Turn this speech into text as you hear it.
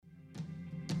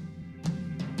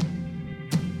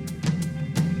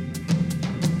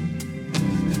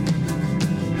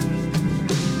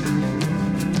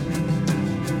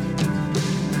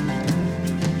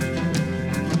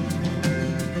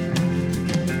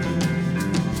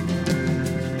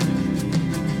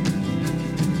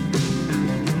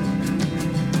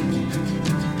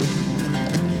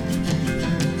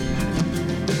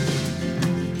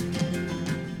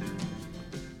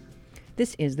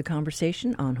This is The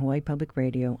Conversation on Hawaii Public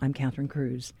Radio. I'm Catherine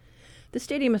Cruz. The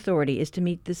Stadium Authority is to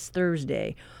meet this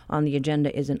Thursday. On the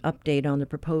agenda is an update on the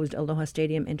proposed Aloha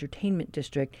Stadium Entertainment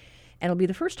District, and it'll be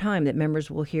the first time that members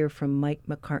will hear from Mike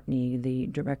McCartney, the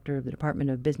Director of the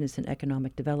Department of Business and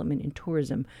Economic Development and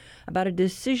Tourism, about a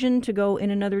decision to go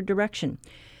in another direction.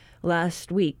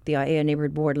 Last week, the Aiea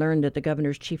Neighborhood Board learned that the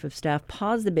governor's chief of staff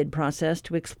paused the bid process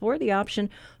to explore the option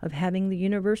of having the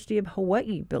University of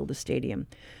Hawaii build a stadium.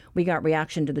 We got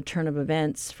reaction to the turn of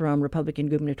events from Republican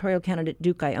gubernatorial candidate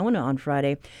Duke Aiona on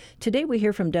Friday. Today we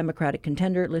hear from Democratic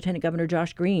contender Lieutenant Governor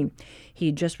Josh Green.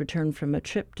 He just returned from a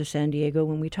trip to San Diego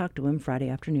when we talked to him Friday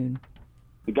afternoon.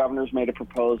 The governor's made a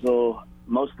proposal,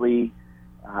 mostly,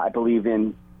 I believe,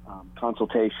 in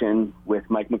consultation with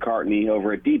Mike McCartney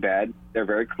over at DBED. They're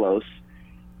very close,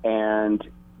 and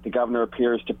the governor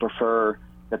appears to prefer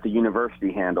that the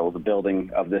university handle the building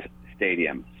of this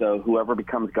stadium. So whoever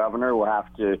becomes governor will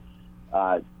have to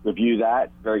review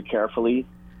that very carefully.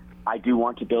 I do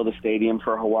want to build a stadium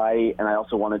for Hawaii, and I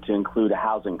also wanted to include a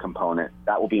housing component.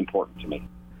 That will be important to me.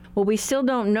 Well, we still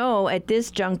don't know at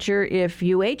this juncture if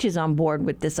UH is on board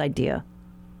with this idea.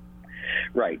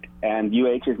 Right, and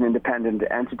UH is an independent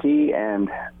entity, and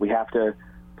we have to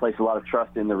place a lot of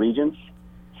trust in the regents.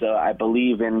 So I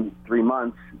believe in 3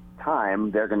 months'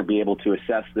 time, they're going to be able to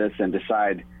assess this and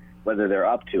decide whether they're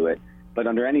up to it. But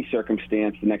under any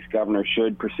circumstance, the next governor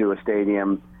should pursue a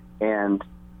stadium, and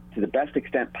to the best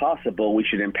extent possible, we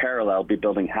should in parallel be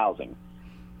building housing.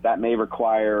 That may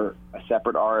require a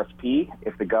separate RFP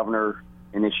if the governor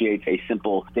initiates a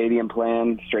simple stadium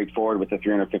plan, straightforward with the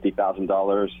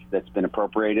 $350,000 that's been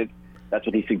appropriated. That's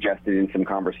what he suggested in some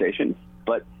conversations.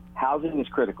 But housing is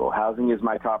critical. Housing is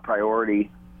my top priority,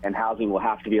 and housing will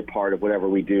have to be a part of whatever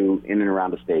we do in and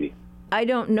around the stadium. I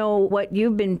don't know what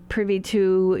you've been privy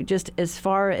to just as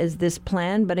far as this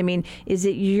plan, but I mean, is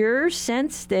it your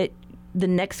sense that the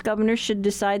next governor should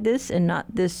decide this and not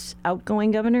this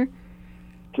outgoing governor?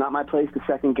 It's not my place to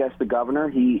second guess the governor.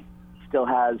 He still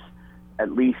has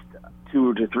at least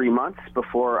 2 to 3 months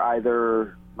before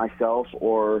either myself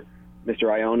or Mr.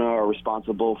 Aiona are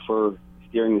responsible for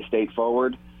steering the state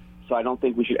forward. So I don't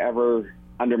think we should ever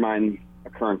undermine a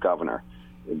current governor.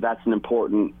 That's an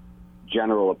important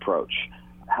general approach.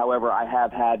 However, I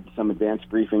have had some advanced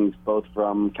briefings both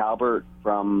from Calbert,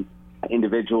 from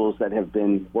individuals that have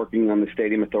been working on the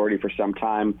Stadium Authority for some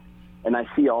time, and I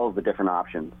see all of the different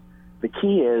options. The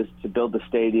key is to build the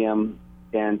stadium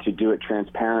and to do it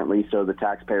transparently so the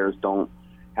taxpayers don't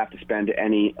have to spend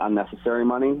any unnecessary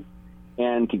money,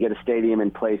 and to get a stadium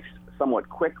in place somewhat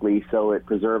quickly so it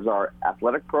preserves our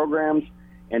athletic programs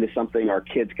and is something our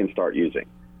kids can start using.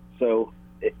 So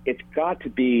it's got to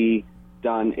be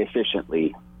done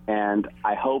efficiently, and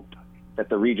I hope that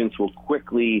the regents will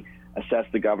quickly assess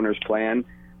the governor's plan.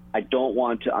 I don't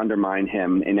want to undermine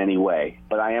him in any way,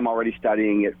 but I am already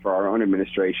studying it for our own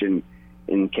administration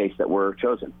in case that we're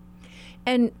chosen.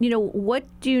 And, what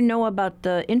do you know about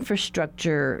the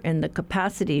infrastructure and the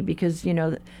capacity? Because,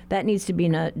 that needs to be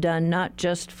done not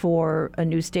just for a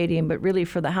new stadium, but really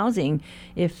for the housing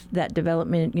if that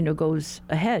development, goes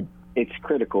ahead. It's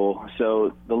critical.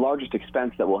 So the largest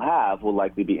expense that we'll have will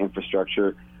likely be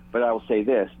infrastructure. But I will say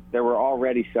this, there were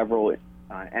already several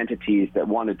entities that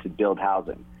wanted to build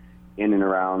housing in and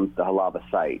around the Halava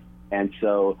site. And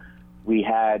so we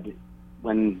had,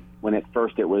 when at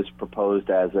first it was proposed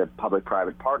as a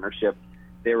public-private partnership,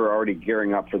 they were already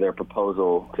gearing up for their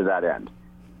proposal to that end.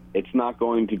 It's not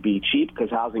going to be cheap because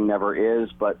housing never is,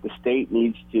 but the state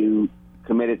needs to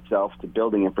commit itself to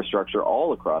building infrastructure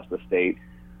all across the state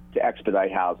to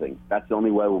expedite housing. That's the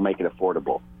only way we'll make it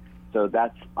affordable. So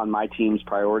that's on my team's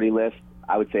priority list.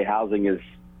 I would say housing is,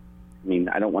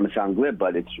 I don't want to sound glib,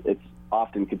 but it's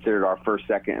often considered our first,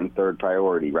 second, and third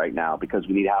priority right now because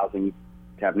we need housing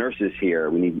to have nurses here.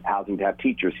 We need housing to have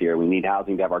teachers here. We need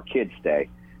housing to have our kids stay.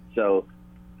 So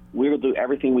we will do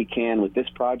everything we can with this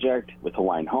project, with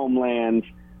Hawaiian Homelands,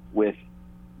 with,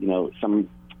 some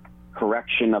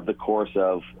correction of the course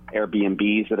of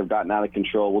Airbnbs that have gotten out of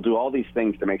control. We'll do all these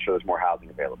things to make sure there's more housing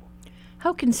available.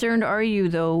 How concerned are you,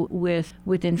 though, with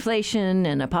inflation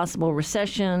and a possible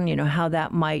recession, how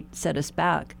that might set us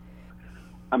back?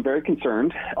 I'm very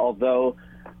concerned, although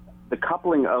the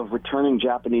coupling of returning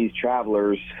Japanese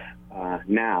travelers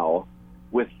now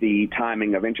with the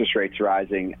timing of interest rates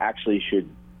rising actually should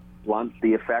blunt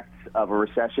the effects of a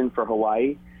recession for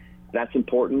Hawaii. That's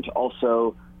important.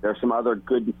 Also, there are some other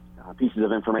good pieces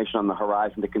of information on the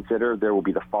horizon to consider. There will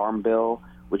be the Farm Bill,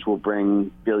 which will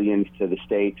bring billions to the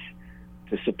states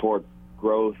to support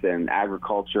growth and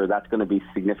agriculture. That's going to be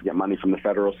significant money from the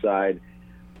federal side.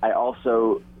 I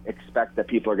also expect that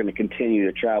people are going to continue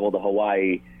to travel to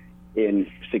Hawaii in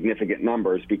significant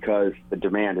numbers because the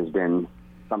demand has been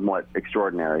somewhat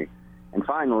extraordinary. And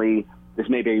finally, this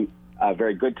may be a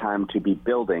very good time to be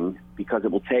building because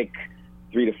it will take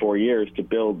 3 to 4 years to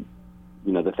build,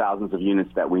 the thousands of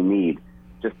units that we need,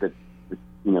 just the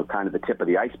kind of the tip of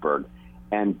the iceberg.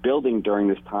 And building during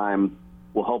this time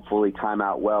will hopefully time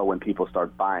out well when people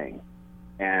start buying.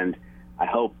 And I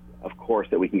hope, of course,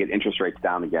 that we can get interest rates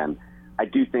down again. I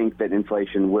do think that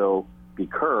inflation will be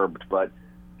curbed, but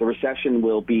the recession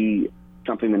will be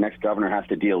something the next governor has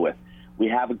to deal with. We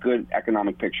have a good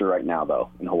economic picture right now, though,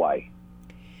 in Hawaii.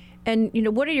 And,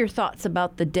 what are your thoughts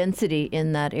about the density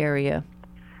in that area?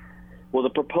 Well, the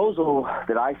proposal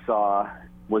that I saw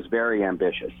was very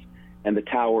ambitious, and the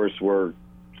towers were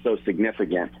so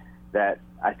significant that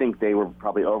I think they were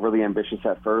probably overly ambitious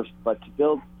at first, but to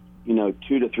build,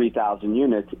 2,000 to 3,000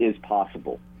 units is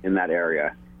possible in that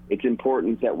area. It's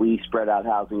important that we spread out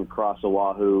housing across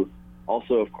Oahu.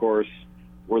 Also, of course,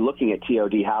 we're looking at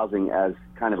TOD housing as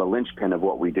kind of a linchpin of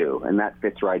what we do, and that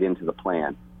fits right into the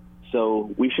plan.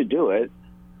 So we should do it.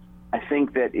 I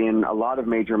think that in a lot of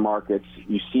major markets,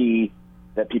 you see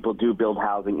that people do build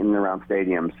housing in and around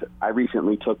stadiums. I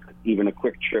recently took even a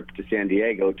quick trip to San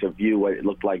Diego to view what it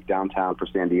looked like downtown for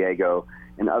San Diego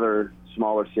and other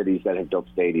smaller cities that have built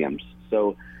stadiums.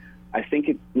 So I think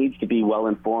it needs to be well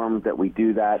informed that we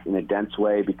do that in a dense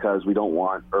way because we don't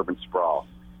want urban sprawl.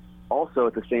 Also,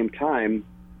 at the same time,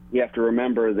 we have to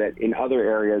remember that in other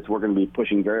areas, we're going to be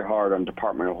pushing very hard on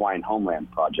Department of Hawaiian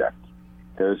Homeland projects.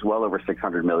 There's well over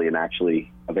 $600 million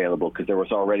actually available because there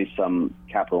was already some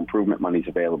capital improvement monies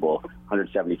available,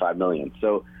 $175 million.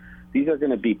 So these are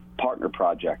going to be partner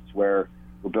projects where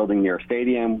we're building near a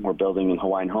stadium, we're building in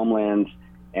Hawaiian homelands,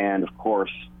 and of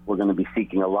course, we're going to be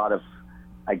seeking a lot of,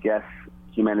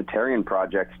 humanitarian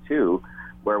projects too,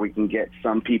 where we can get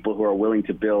some people who are willing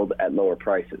to build at lower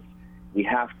prices. We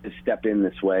have to step in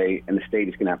this way, and the state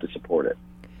is going to have to support it.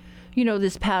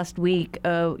 This past week,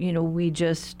 we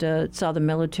just saw the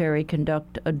military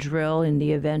conduct a drill in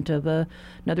the event of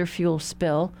another fuel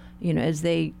spill, as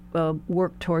they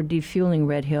work toward defueling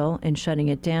Red Hill and shutting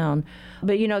it down.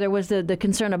 But, there was the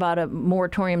concern about a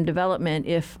moratorium development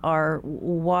if our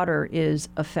water is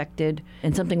affected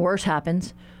and something worse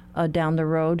happens down the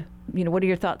road. What are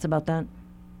your thoughts about that?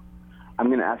 I'm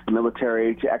going to ask the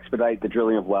military to expedite the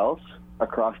drilling of wells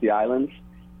across the islands.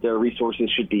 Their resources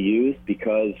should be used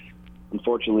because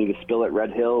unfortunately, the spill at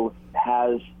Red Hill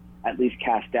has at least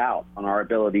cast doubt on our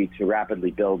ability to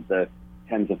rapidly build the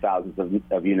tens of thousands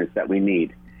of units that we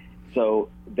need. So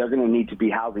they're going to need to be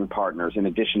housing partners in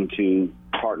addition to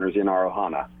partners in our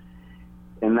ohana.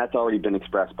 And that's already been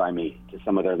expressed by me to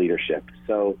some of their leadership.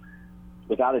 So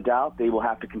without a doubt, they will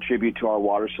have to contribute to our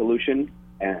water solution,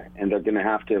 and they're going to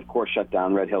have to, of course, shut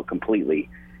down Red Hill completely.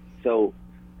 So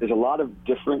there's a lot of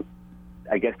different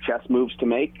chess moves to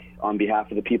make on behalf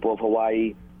of the people of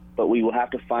Hawaii, but we will have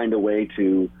to find a way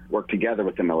to work together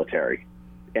with the military.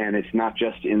 And it's not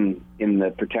just in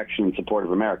the protection and support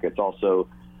of America, it's also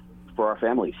for our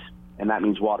families, and that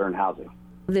means water and housing.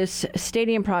 This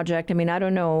stadium project, I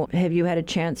don't know, have you had a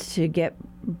chance to get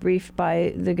briefed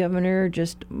by the governor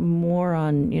just more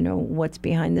on, what's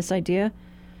behind this idea?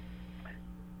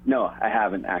 No, I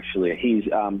haven't actually.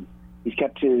 He's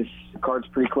kept his cards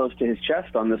pretty close to his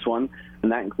chest on this one,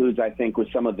 and that includes, I think,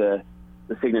 with some of the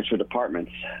signature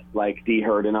departments like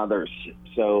DHERD and others.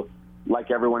 So,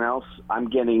 like everyone else, I'm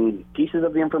getting pieces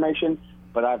of the information,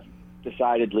 but I've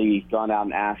decidedly gone out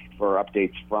and asked for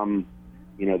updates from,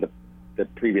 the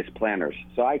previous planners.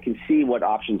 So I can see what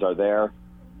options are there.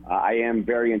 I am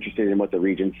very interested in what the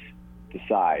regents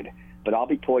decide, but I'll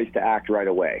be poised to act right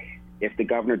away. If the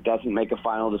governor doesn't make a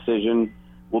final decision,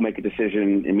 we'll make a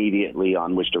decision immediately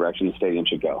on which direction the stadium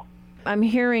should go. I'm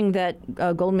hearing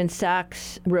that Goldman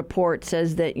Sachs report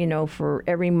says that, for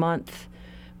every month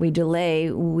we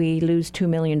delay, we lose $2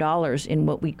 million in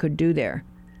what we could do there.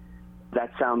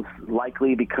 That sounds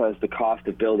likely because the cost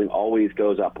of building always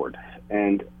goes upward.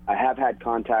 And I have had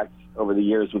contacts over the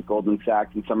years with Goldman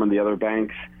Sachs and some of the other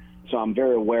banks, so I'm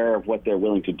very aware of what they're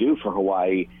willing to do for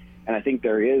Hawaii. And I think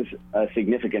there is a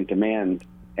significant demand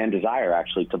and desire,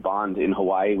 actually, to bond in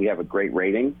Hawaii. We have a great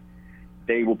rating.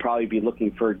 They will probably be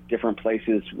looking for different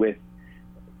places with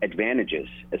advantages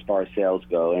as far as sales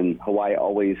go, and Hawaii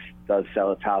always does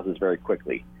sell its houses very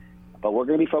quickly. But we're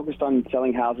going to be focused on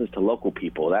selling houses to local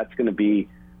people. That's going to be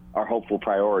our hopeful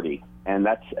priority, and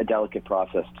that's a delicate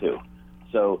process, too.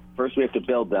 So first we have to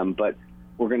build them, but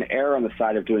we're going to err on the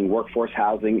side of doing workforce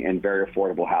housing and very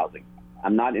affordable housing.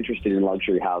 I'm not interested in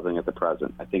luxury housing at the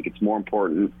present. I think it's more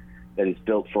important that it's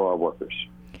built for our workers.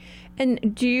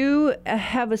 And do you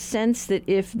have a sense that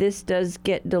if this does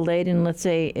get delayed and let's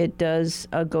say it does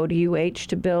go to UH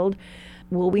to build,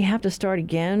 will we have to start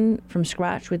again from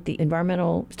scratch with the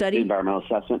environmental study? The environmental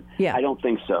assessment? Yeah. I don't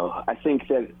think so. I think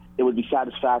that it would be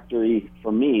satisfactory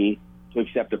for me to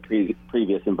accept the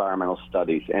previous environmental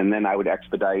studies, and then I would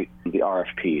expedite the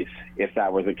RFPs if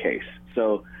that were the case.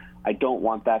 So I don't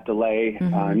want that delay,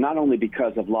 not only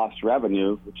because of lost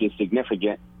revenue, which is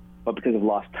significant, but because of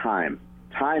lost time.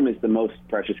 Time is the most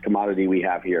precious commodity we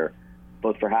have here,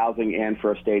 both for housing and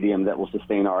for a stadium that will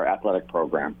sustain our athletic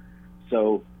program.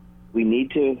 So we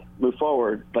need to move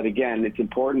forward, but again, it's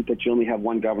important that you only have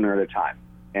one governor at a time.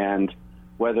 And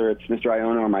whether it's Mr.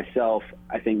 Iona or myself,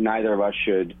 I think neither of us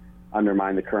should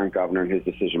undermine the current governor in his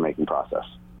decision-making process.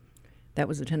 That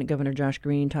was Lieutenant Governor Josh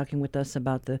Green talking with us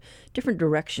about the different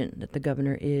direction that the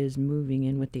governor is moving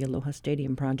in with the Aloha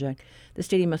Stadium project. The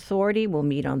Stadium Authority will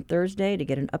meet on Thursday to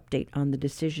get an update on the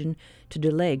decision to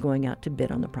delay going out to bid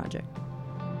on the project.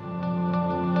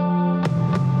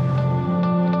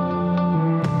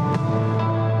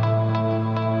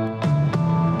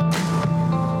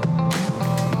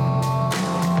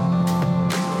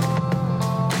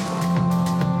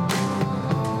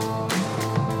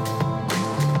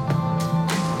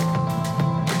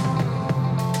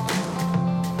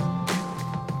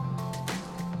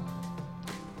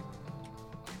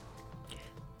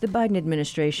 The Biden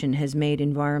administration has made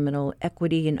environmental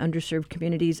equity in underserved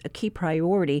communities a key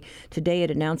priority. Today, it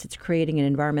announced it's creating an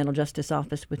environmental justice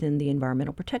office within the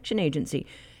Environmental Protection Agency.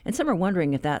 And some are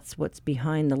wondering if that's what's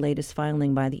behind the latest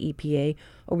filing by the EPA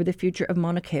over the future of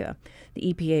Mauna Kea.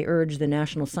 The EPA urged the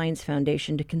National Science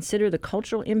Foundation to consider the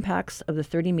cultural impacts of the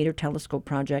 30-meter telescope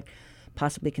project,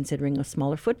 possibly considering a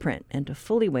smaller footprint, and to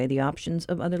fully weigh the options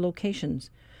of other locations.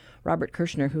 Robert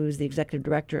Kirshner, who is the executive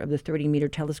director of the 30-meter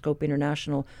Telescope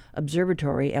International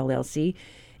Observatory, LLC,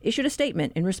 issued a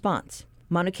statement in response.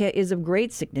 Mauna Kea is of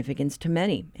great significance to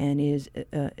many, and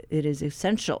it is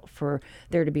essential for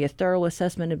there to be a thorough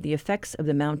assessment of the effects of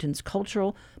the mountain's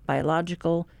cultural,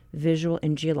 biological, visual,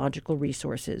 and geological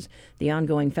resources. The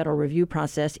ongoing federal review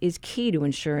process is key to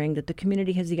ensuring that the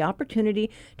community has the opportunity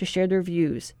to share their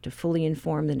views to fully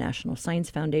inform the National Science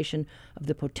Foundation of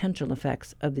the potential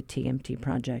effects of the TMT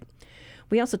project.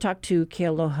 We also talked to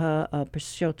Kealoha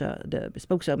Preciota, the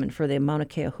spokeswoman for the Mauna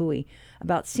Kea Hui,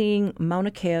 about seeing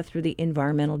Mauna Kea through the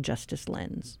environmental justice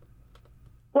lens.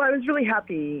 Well, I was really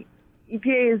happy.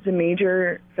 EPA is a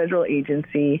major federal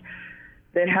agency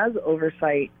that has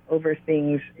oversight over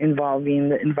things involving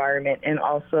the environment and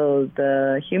also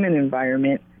the human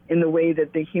environment in the way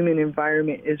that the human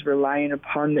environment is relying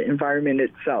upon the environment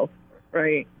itself,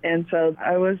 right? And so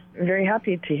I was very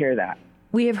happy to hear that.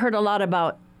 We have heard a lot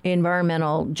about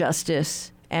environmental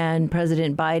justice, and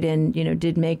President Biden,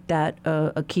 did make that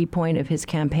a key point of his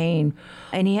campaign.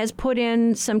 And he has put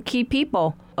in some key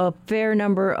people, a fair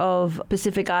number of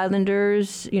Pacific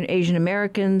Islanders, Asian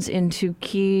Americans into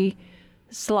key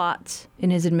slots in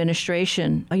his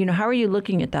administration. How are you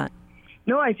looking at that?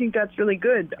 No, I think that's really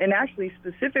good. And actually,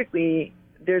 specifically,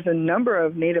 there's a number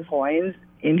of Native Hawaiians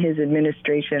in his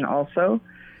administration also,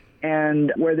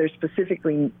 and where they're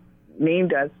specifically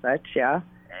named as such, yeah.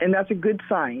 And that's a good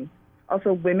sign.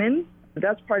 Also, women,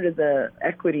 that's part of the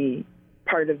equity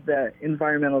part of the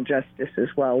environmental justice as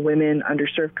well. Women,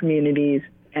 underserved communities,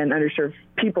 and underserved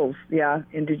peoples,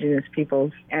 indigenous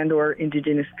peoples and or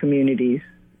indigenous communities.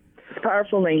 It's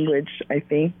powerful language, I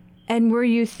think. And were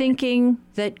you thinking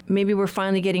that maybe we're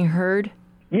finally getting heard?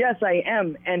 Yes, I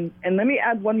am. And let me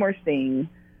add one more thing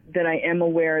that I am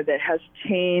aware that has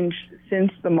changed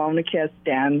since the Mauna Kea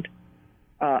stand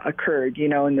occurred, in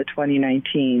the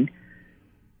 2019.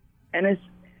 And as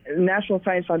the National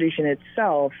Science Foundation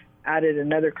itself added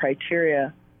another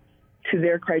criteria to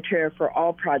their criteria for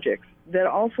all projects that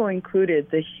also included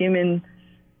the human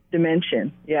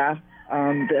dimension, the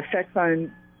effects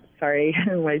on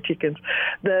my chickens.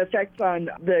 The effects on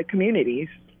the communities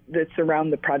that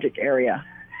surround the project area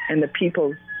and the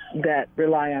peoples that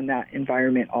rely on that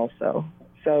environment also.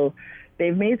 So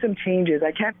they've made some changes.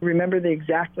 I can't remember the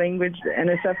exact language, the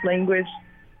NSF language,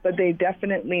 but they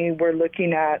definitely were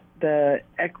looking at the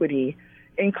equity,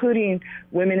 including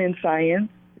women in science,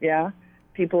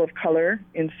 people of color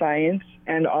in science,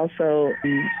 and also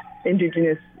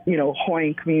indigenous,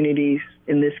 Hawaiian communities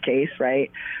in this case, right?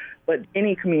 But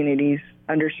any communities,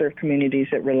 underserved communities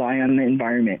that rely on the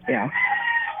environment,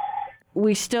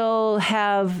 We still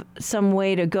have some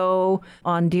way to go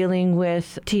on dealing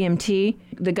with TMT.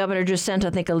 The governor just sent,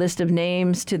 I think, a list of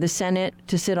names to the Senate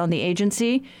to sit on the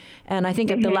agency. And I think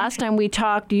the last time we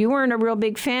talked, you weren't a real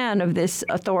big fan of this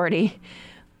authority.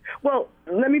 Well,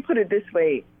 let me put it this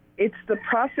way. it's the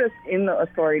process in the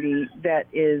authority that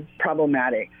is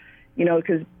problematic,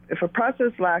 because if a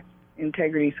process lacks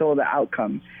integrity, so will the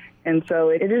outcome. And so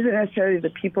it isn't necessarily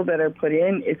the people that are put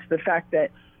in, it's the fact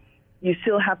that you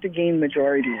still have to gain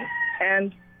majority.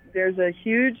 And there's a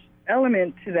huge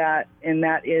element to that, and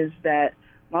that is that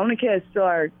Mauna Kea is still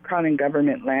our crown and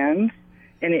government land,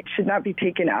 and it should not be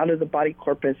taken out of the body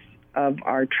corpus of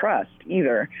our trust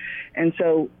either. And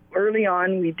so early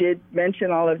on, we did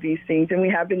mention all of these things, and we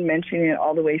have been mentioning it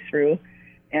all the way through.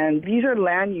 And these are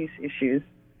land use issues.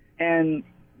 And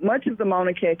much of the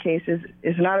Mauna Kea case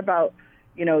is not about,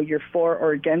 you're for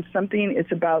or against something.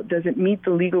 It's about, does it meet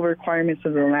the legal requirements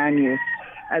of the land use?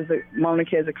 As the Mauna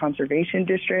Kea is a conservation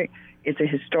district, it's a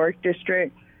historic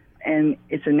district, and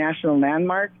it's a national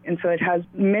landmark. And so it has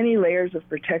many layers of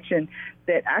protection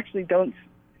that actually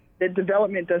that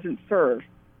development doesn't serve.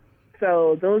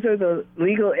 So those are the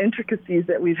legal intricacies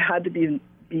that we've had to be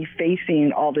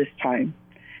facing all this time.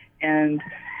 And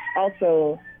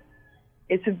also,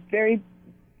 it's a very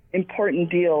important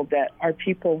deal that our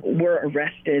people were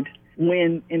arrested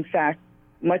when, in fact,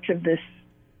 much of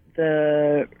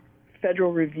the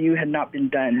federal review had not been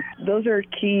done. Those are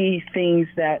key things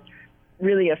that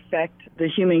really affect the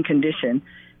human condition.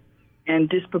 And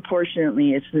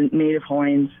disproportionately, it's the Native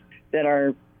Hawaiians that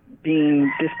are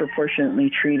being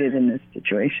disproportionately treated in this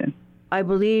situation. I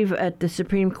believe at the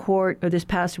Supreme Court this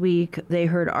past week, they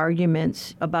heard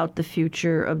arguments about the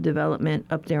future of development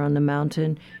up there on the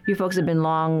mountain. You folks have been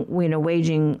long,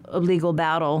 waging a legal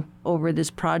battle over this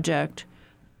project.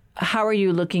 How are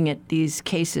you looking at these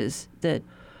cases that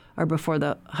are before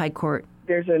the High Court?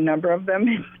 There's a number of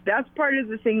them. That's part of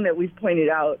the thing that we've pointed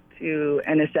out to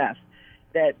NSF,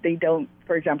 that they don't,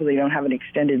 for example, they don't have an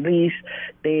extended lease.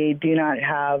 They do not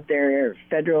have their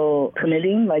federal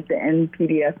permitting, like the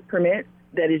NPDES permit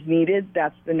that is needed.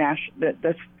 That's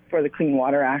that's for the Clean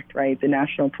Water Act, right? The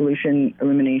National Pollution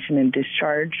Elimination and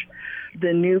Discharge.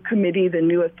 The new committee, the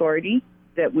new authority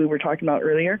that we were talking about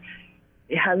earlier,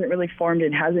 it hasn't really formed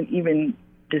and hasn't even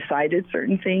decided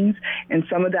certain things, and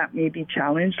some of that may be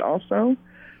challenged also.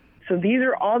 So these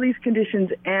are all these conditions,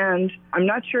 and I'm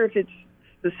not sure if it's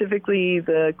specifically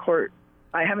the court.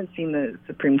 I haven't seen the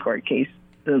Supreme Court case,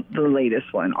 the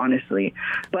latest one, honestly.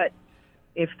 But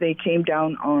if they came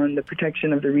down on the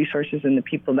protection of the resources and the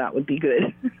people, that would be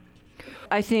good.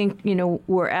 I think,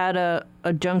 we're at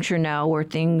a juncture now where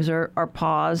things are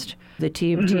paused. The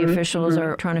TMT officials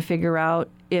are trying to figure out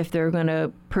if they're going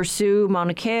to pursue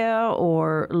Mauna Kea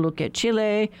or look at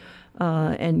Chile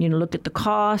and, look at the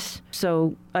costs.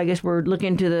 So I guess we're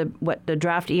looking to the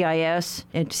draft EIS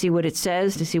and to see what it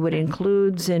says, to see what it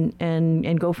includes,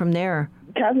 and go from there.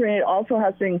 Catherine, it also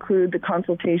has to include the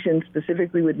consultation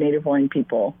specifically with Native Hawaiian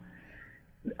people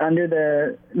under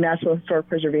the National Historic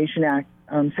Preservation Act,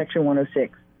 Section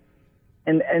 106.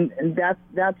 And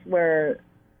that's where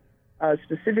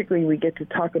specifically we get to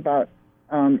talk about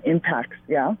impacts,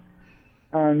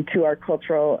 to our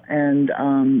cultural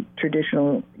and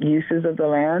traditional uses of the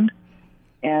land.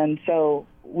 And so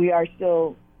we are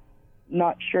still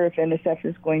not sure if NSF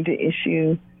is going to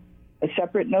issue a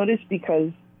separate notice,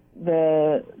 because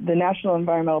the National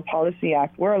Environmental Policy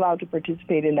Act, we're allowed to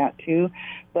participate in that too,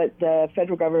 but the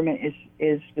federal government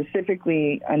is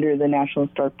specifically under the National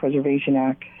Historic Preservation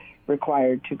Act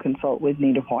required to consult with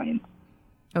Native Hawaiians.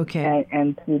 Okay.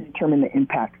 And to determine the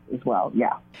impacts as well,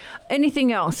 yeah.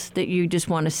 Anything else that you just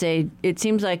want to say? It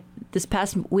seems like this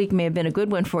past week may have been a good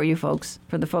one for you folks,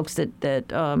 for the folks that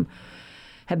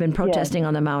have been protesting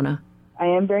on the Mauna. I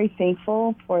am very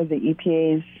thankful for the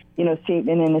EPA's,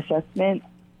 statement and assessment.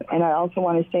 And I also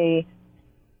want to say,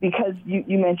 because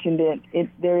you mentioned it,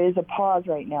 there is a pause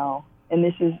right now, and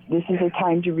this is a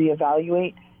time to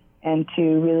reevaluate and to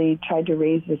really try to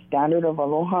raise the standard of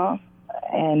aloha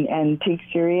and take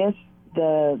serious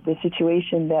the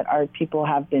situation that our people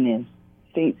have been in.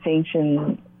 State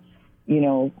sanctioned,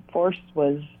 force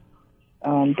was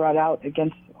brought out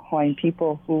against Hawaiian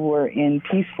people who were in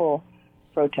peaceful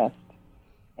protest.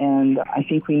 And I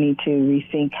think we need to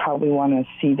rethink how we want to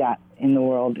see that in the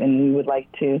world. And we would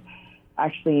like to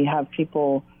actually have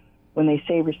people, when they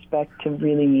say respect, to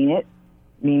really mean it,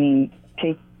 meaning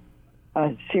take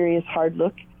a serious, hard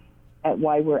look at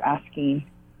why we're asking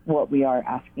what we are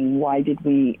asking. Why did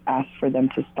we ask for them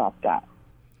to stop that?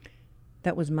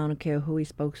 That was Mauna Kea Hui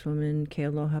spokeswoman Ke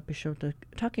Aloha Pishota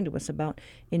talking to us about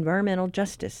environmental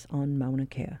justice on Mauna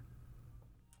Kea.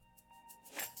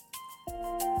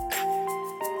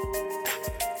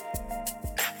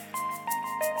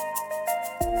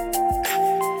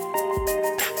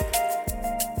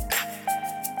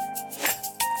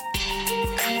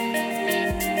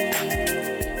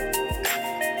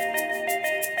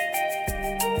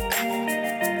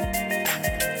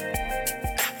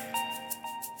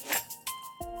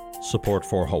 Support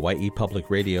for Hawaii Public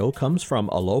Radio comes from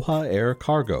Aloha Air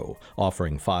Cargo,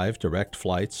 offering 5 direct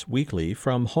flights weekly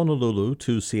from Honolulu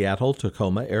to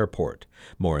Seattle-Tacoma Airport.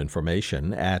 More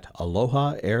information at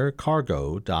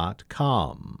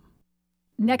aloha-aircargo.com.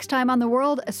 Next time on The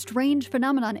World, a strange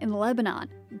phenomenon in Lebanon.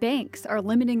 Banks are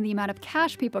limiting the amount of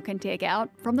cash people can take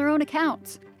out from their own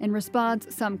accounts. In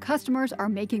response, some customers are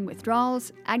making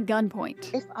withdrawals at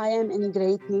gunpoint. If I am in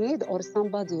great need or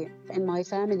somebody in my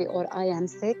family or I am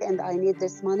sick and I need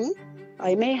this money,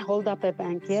 I may hold up a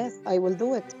bank. Yes, I will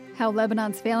do it. How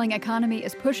Lebanon's failing economy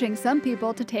is pushing some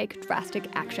people to take drastic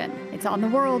action. It's on The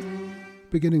World.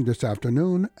 Beginning this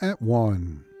afternoon at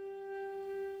 1.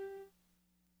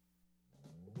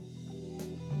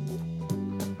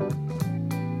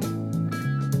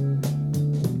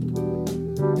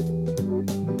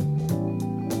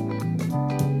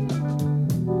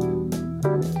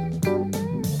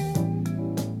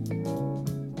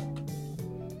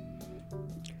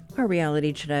 Our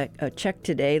reality check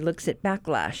today looks at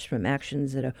backlash from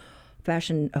actions that a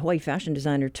Hawaii fashion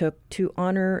designer took to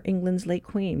honor England's late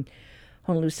queen.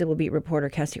 Honolulu Civil Beat reporter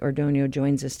Cassie Ordonio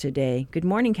joins us today. Good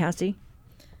morning, Cassie.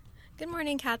 Good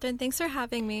morning, Catherine. Thanks for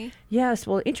having me. Yes,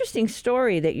 well, interesting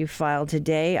story that you filed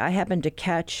today. I happened to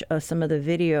catch some of the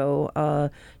video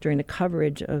during the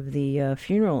coverage of the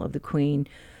funeral of the Queen,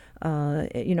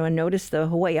 and noticed the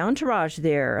Hawaii entourage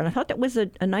there, and I thought that was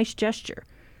a nice gesture.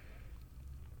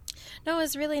 No, it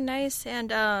was really nice, and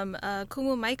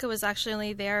Kumu Maika was actually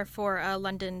only there for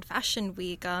London Fashion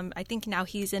Week. I think now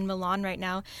he's in Milan right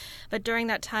now, but during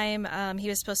that time he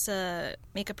was supposed to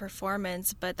make a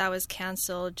performance, but that was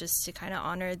canceled just to kind of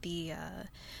honor the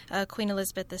Queen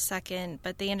Elizabeth II,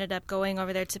 but they ended up going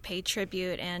over there to pay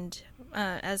tribute, and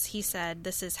as he said,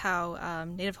 this is how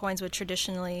Native Hawaiians would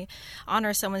traditionally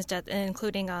honor someone's death,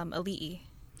 including ali'i.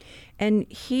 And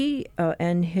he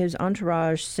and his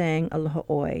entourage sang Aloha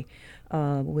Oi,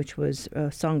 which was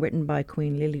a song written by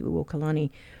Queen Liliuokalani.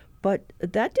 But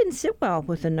that didn't sit well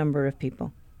with a number of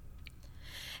people.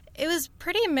 It was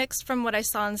pretty mixed from what I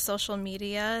saw on social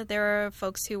media. There were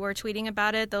folks who were tweeting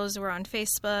about it. Those were on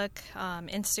Facebook,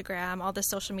 Instagram, all the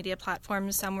social media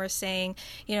platforms. Some were saying,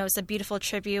 it's a beautiful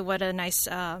tribute. What a nice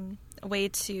way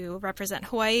to represent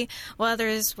Hawaii, while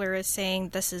others were saying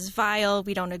this is vile,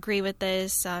 we don't agree with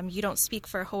this, you don't speak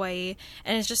for Hawaii,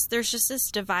 and there's just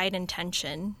this divide and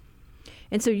tension.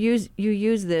 And so you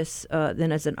use this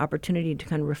then as an opportunity to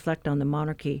kind of reflect on the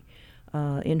monarchy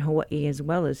in Hawaii as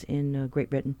well as in Great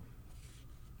Britain.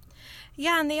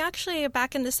 Yeah, and they actually,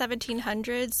 back in the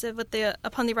 1700s,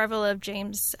 upon the arrival of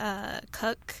James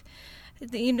Cook,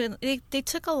 they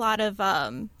took a lot of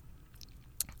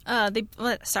they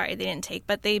didn't take,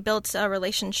 but they built a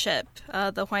relationship,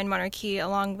 the Hawaiian monarchy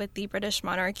along with the British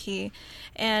monarchy,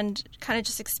 and kind of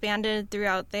just expanded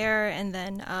throughout there, and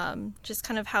then just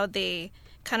kind of how they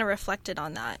kind of reflected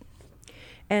on that.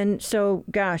 And so,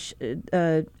 gosh,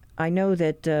 I know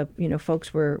that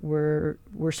folks were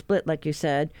split, like you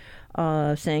said,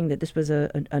 saying that this was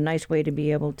a nice way to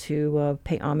be able to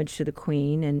pay homage to the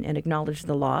Queen and acknowledge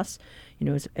the loss.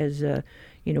 As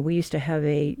we used to have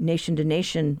a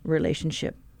nation-to-nation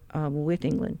relationship with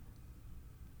England.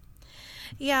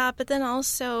 Yeah, but then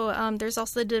also there's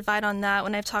also the divide on that.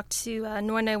 When I've talked to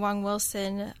Nornay Wong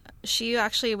Wilson, she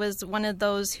actually was one of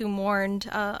those who mourned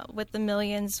with the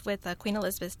millions with Queen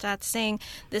Elizabeth's death, saying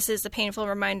this is a painful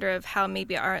reminder of how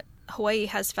maybe our Hawaii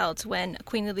has felt when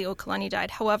Queen Liliuokalani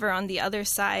died. However, on the other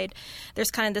side,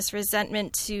 there's kind of this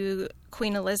resentment to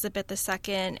Queen Elizabeth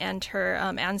II and her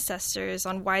ancestors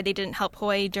on why they didn't help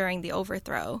Hawaii during the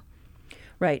overthrow.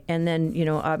 Right, and then,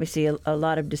 obviously a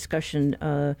lot of discussion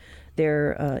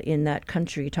there in that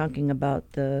country talking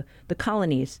about the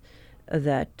colonies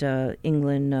that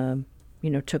England,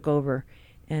 took over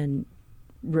and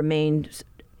remained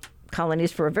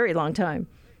colonies for a very long time.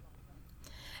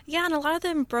 Yeah, and a lot of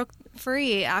them broke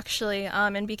free, actually,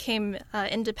 and became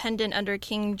independent under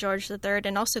King George III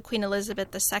and also Queen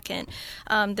Elizabeth II.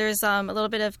 There's a little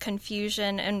bit of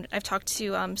confusion, and I've talked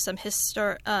to some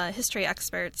history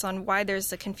experts on why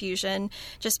there's a confusion.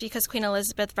 Just because Queen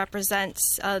Elizabeth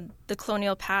represents the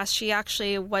colonial past, she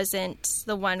actually wasn't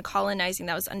the one colonizing.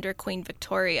 That was under Queen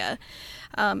Victoria.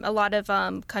 A lot of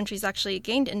countries actually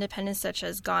gained independence, such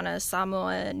as Ghana,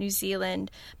 Samoa, New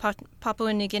Zealand,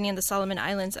 Papua New Guinea, and the Solomon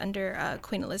Islands under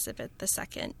Queen Elizabeth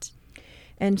II.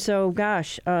 And so,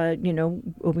 gosh,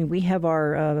 we have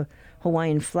our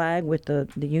Hawaiian flag with the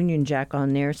Union Jack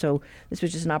on there. So this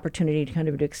was just an opportunity to kind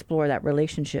of explore that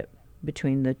relationship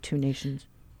between the two nations.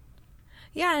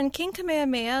 Yeah, and King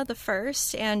Kamehameha I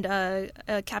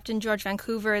and Captain George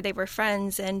Vancouver, they were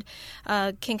friends, and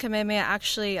King Kamehameha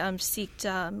actually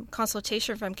sought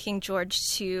consultation from King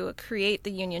George to create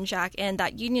the Union Jack, and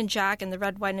that Union Jack in the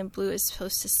red, white, and blue is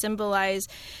supposed to symbolize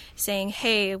saying,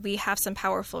 hey, we have some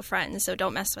powerful friends, so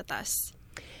don't mess with us.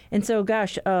 And so,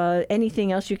 gosh,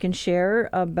 anything else you can share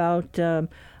about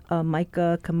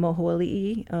Micah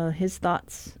Kamohoali'i, his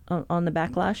thoughts on the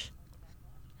backlash?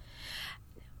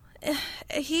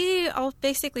 He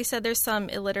basically said there's some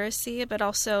illiteracy, but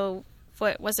also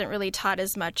what wasn't really taught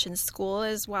as much in school,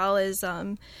 as well as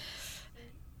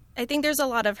I think there's a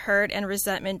lot of hurt and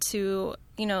resentment to,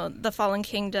 the fallen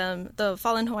kingdom, the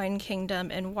fallen Hawaiian kingdom,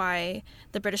 and why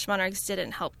the British monarchs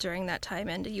didn't help during that time.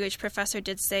 And a UH professor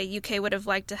did say UK would have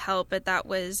liked to help, but that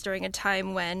was during a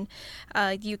time when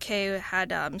UK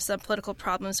had some political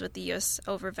problems with the US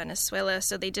over Venezuela,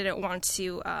 so they didn't want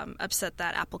to upset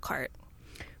that apple cart.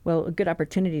 Well, a good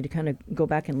opportunity to kind of go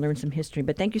back and learn some history.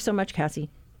 But thank you so much, Cassie.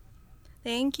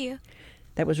 Thank you.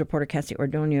 That was reporter Cassie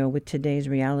Ordonio with today's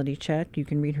Reality Check. You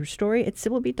can read her story at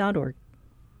civilbeat.org.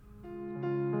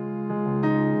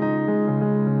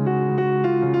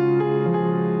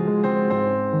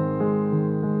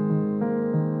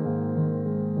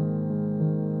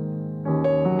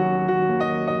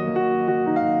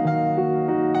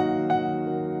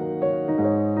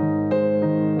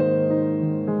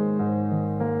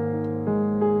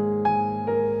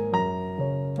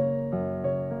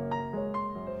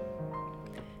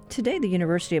 Today, the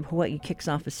University of Hawaii kicks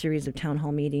off a series of town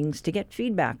hall meetings to get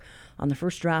feedback on the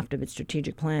first draft of its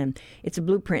strategic plan. It's a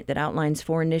blueprint that outlines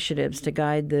 4 initiatives to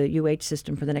guide the UH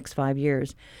system for the next 5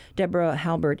 years. Deborah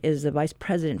Halbert is the Vice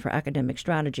President for Academic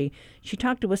Strategy. She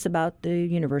talked to us about the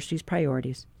university's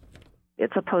priorities.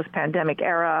 It's a post-pandemic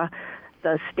era.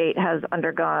 The state has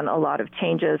undergone a lot of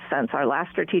changes since our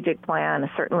last strategic plan.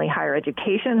 Certainly higher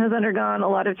education has undergone a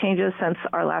lot of changes since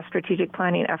our last strategic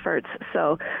planning efforts.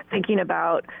 So thinking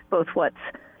about both what's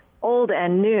old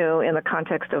and new in the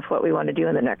context of what we want to do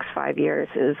in the next 5 years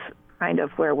is kind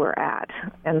of where we're at.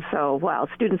 And so while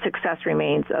student success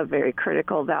remains a very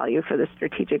critical value for the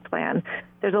strategic plan,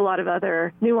 there's a lot of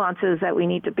other nuances that we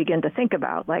need to begin to think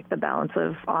about, like the balance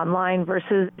of online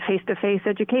versus face-to-face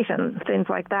education, things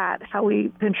like that, how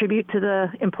we contribute to the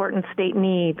important state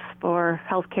needs for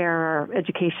healthcare or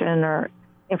education or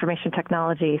information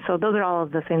technology. So those are all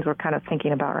of the things we're kind of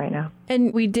thinking about right now.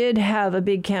 And we did have a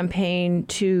big campaign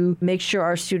to make sure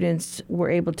our students were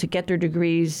able to get their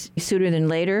degrees sooner than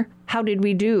later. How did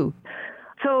we do?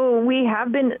 So we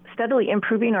have been steadily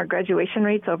improving our graduation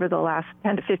rates over the last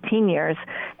 10 to 15 years,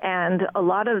 and a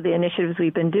lot of the initiatives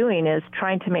we've been doing is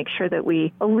trying to make sure that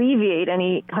we alleviate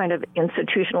any kind of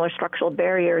institutional or structural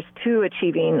barriers to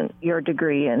achieving your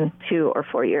degree in 2 or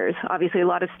 4 years. Obviously, a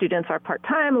lot of students are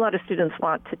part-time. A lot of students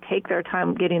want to take their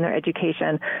time getting their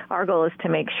education. Our goal is to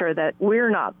make sure that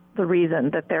we're not the reason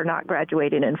that they're not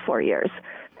graduating in 4 years.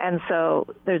 And so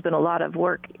there's been a lot of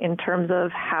work in terms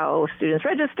of how students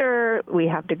register. We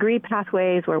have degree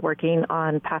pathways. We're working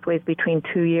on pathways between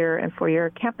 2-year and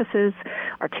 4-year campuses,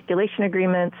 articulation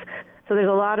agreements. So there's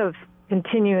a lot of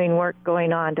continuing work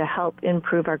going on to help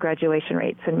improve our graduation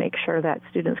rates and make sure that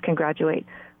students can graduate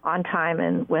on time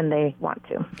and when they want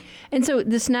to. And so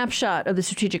the snapshot of the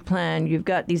strategic plan, you've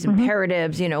got these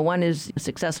imperatives. One is a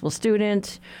successful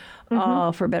student,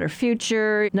 for a better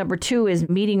future. Number 2 is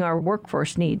meeting our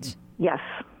workforce needs. Yes.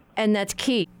 And that's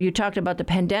key. You talked about the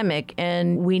pandemic,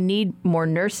 and we need more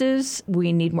nurses.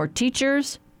 We need more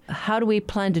teachers. How do we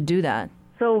plan to do that?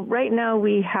 So right now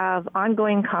we have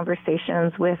ongoing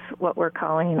conversations with what we're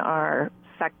calling our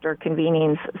sector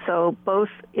convenings. So both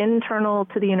internal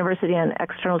to the university and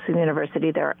external to the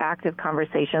university, there are active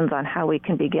conversations on how we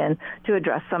can begin to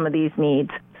address some of these needs.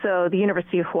 So the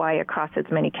University of Hawaii, across its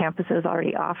many campuses,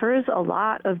 already offers a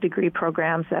lot of degree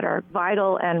programs that are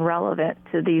vital and relevant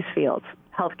to these fields.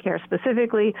 Healthcare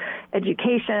specifically,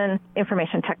 education,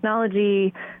 information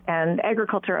technology, and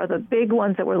agriculture are the big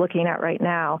ones that we're looking at right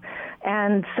now.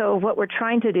 And so what we're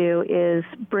trying to do is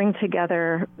bring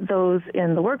together those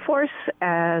in the workforce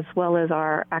as well as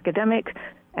our academic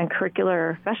and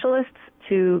curricular specialists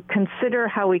to consider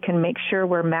how we can make sure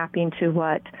we're mapping to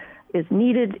what is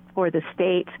needed for the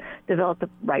state, develop the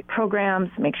right programs,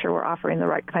 make sure we're offering the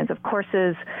right kinds of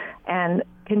courses, and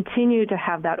continue to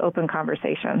have that open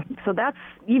conversation. So that's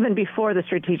even before the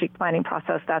strategic planning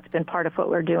process, that's been part of what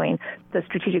we're doing. The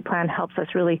strategic plan helps us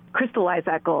really crystallize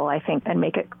that goal, I think, and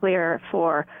make it clear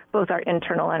for both our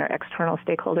internal and our external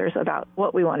stakeholders about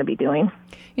what we want to be doing.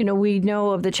 We know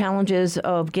of the challenges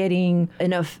of getting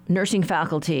enough nursing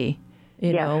faculty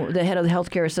You know, the head of the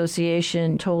Healthcare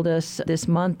Association told us this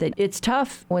month that it's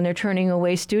tough when they're turning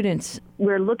away students.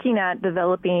 We're looking at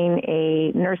developing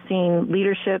a nursing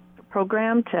leadership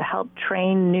program to help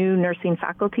train new nursing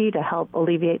faculty to help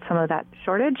alleviate some of that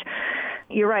shortage.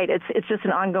 You're right. It's just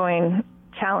an ongoing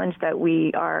challenge that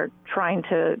we are trying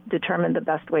to determine the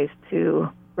best ways to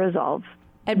resolve.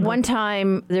 At one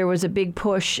time, there was a big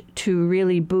push to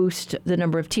really boost the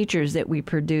number of teachers that we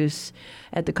produce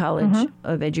at the College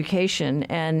of Education.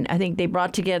 And I think they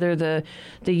brought together the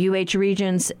UH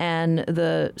Regents and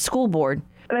the school board.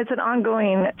 It's an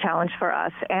ongoing challenge for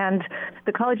us. And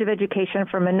the College of Education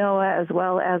for Manoa, as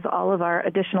well as all of our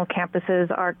additional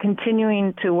campuses, are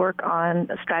continuing to work on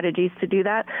strategies to do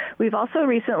that. We've also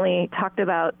recently talked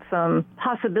about some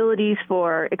possibilities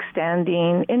for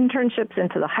extending internships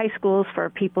into the high schools for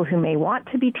people who may want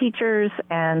to be teachers,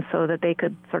 and so that they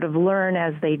could sort of learn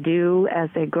as they do, as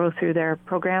they go through their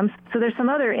programs. So there's some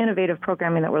other innovative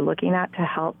programming that we're looking at to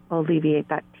help alleviate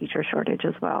that teacher shortage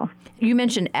as well. You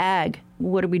mentioned ag.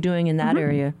 What are we doing in that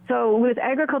area? So with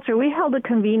agriculture, we held a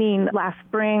convening last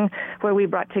spring where we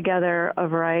brought together a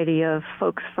variety of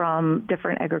folks from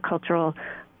different agricultural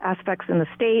aspects in the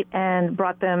state and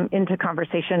brought them into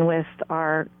conversation with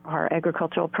our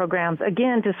agricultural programs,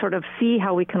 again, to sort of see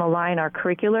how we can align our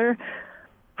curricular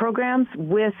programs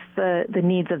with the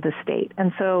needs of the state.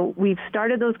 And so we've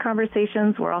started those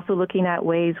conversations. We're also looking at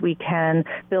ways we can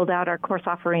build out our course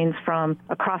offerings from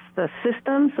across the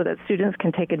system so that students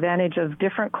can take advantage of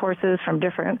different courses from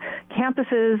different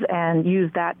campuses and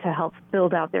use that to help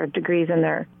build out their degrees and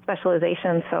their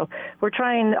specializations. So we're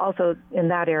trying also in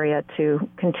that area to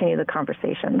continue the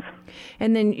conversations.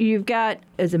 And then you've got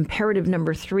as imperative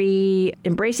number 3,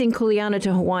 embracing kuleana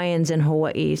to Hawaiians in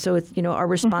Hawaii. So it's, you know, our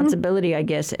responsibility, I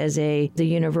guess, as the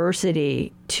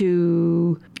university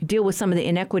to deal with some of the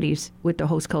inequities with the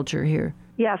host culture here.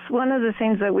 Yes, one of the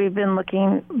things that we've been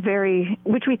looking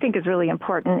which we think is really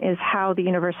important, is how the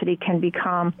university can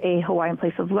become a Hawaiian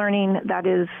place of learning. That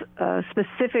is a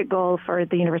specific goal for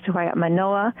the University of Hawaii at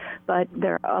Manoa, but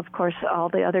there are, of course, all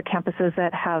the other campuses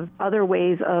that have other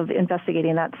ways of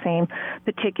investigating that same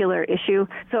particular issue.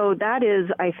 So that is,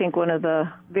 I think, one of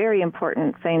the very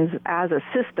important things as a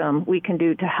system we can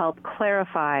do to help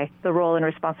clarify the role and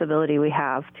responsibility we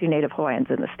have to Native Hawaiians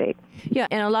in the state. Yeah,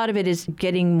 and a lot of it is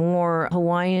getting more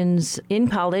Hawaiians in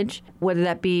college, whether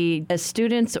that be as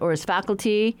students or as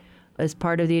faculty, as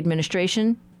part of the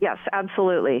administration? Yes,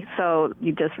 absolutely. So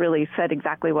you just really said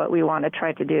exactly what we want to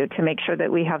try to do, to make sure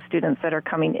that we have students that are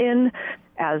coming in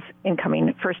as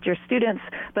incoming first-year students,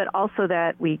 but also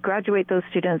that we graduate those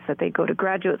students, that they go to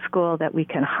graduate school, that we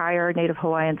can hire Native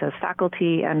Hawaiians as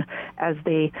faculty and as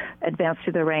they advance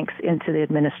through the ranks into the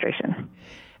administration.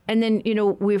 And then, you know,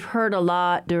 we've heard a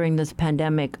lot during this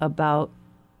pandemic about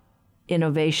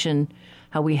innovation,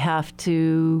 how we have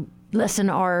to lessen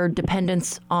our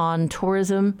dependence on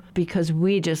tourism, because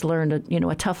we just learned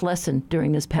a tough lesson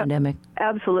during this pandemic.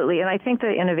 Absolutely. And I think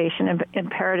the innovation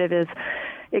imperative is,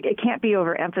 it can't be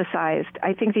overemphasized.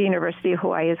 I think the University of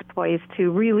Hawaii is poised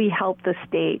to really help the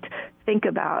state think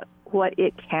about what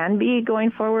it can be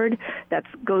going forward that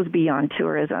goes beyond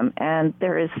tourism. And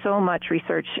there is so much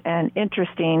research and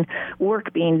interesting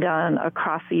work being done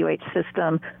across the UH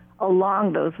system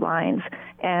along those lines.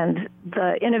 And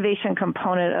the innovation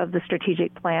component of the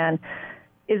strategic plan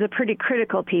is a pretty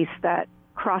critical piece that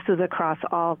crosses across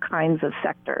all kinds of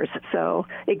sectors. So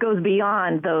it goes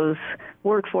beyond those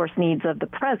workforce needs of the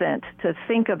present to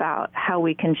think about how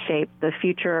we can shape the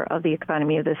future of the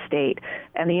economy of the state.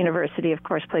 And the university, of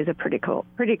course, plays a pretty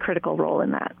critical role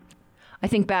in that. I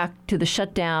think back to the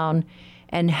shutdown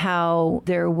and how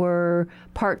there were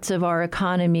parts of our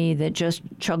economy that just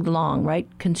chugged along, right?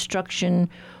 Construction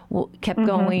kept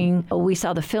going. We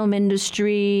saw the film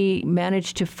industry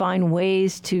manage to find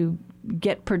ways to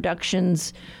get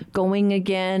productions going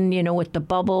again, with the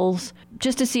bubbles,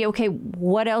 just to see, okay,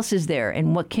 what else is there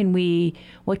and what can we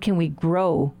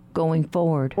grow going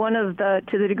forward? To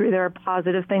the degree there are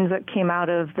positive things that came out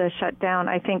of the shutdown,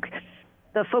 I think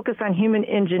the focus on human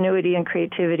ingenuity and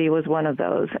creativity was one of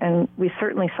those, and we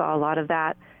certainly saw a lot of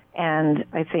that. And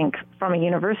I think from a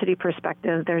university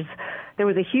perspective, there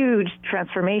was a huge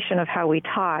transformation of how we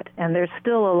taught, and there's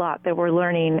still a lot that we're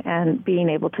learning and being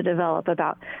able to develop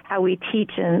about how we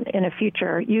teach in a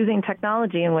future using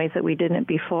technology in ways that we didn't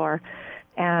before,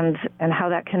 and how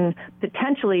that can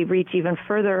potentially reach even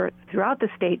further throughout the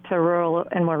state to rural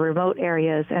and more remote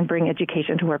areas and bring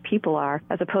education to where people are,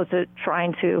 as opposed to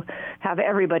trying to have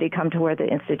everybody come to where the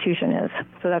institution is.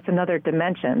 So that's another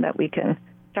dimension that we can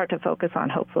start to focus on,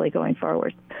 hopefully, going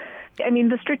forward. I mean,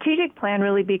 the strategic plan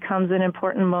really becomes an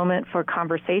important moment for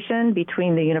conversation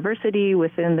between the university,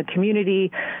 within the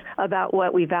community, about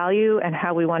what we value and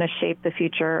how we want to shape the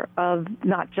future of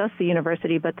not just the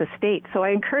university, but the state. So I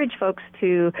encourage folks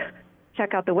to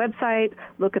check out the website,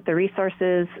 look at the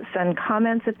resources, send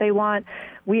comments if they want.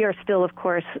 We are still, of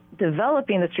course,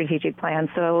 developing the strategic plan,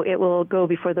 so it will go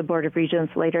before the Board of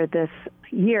Regents later this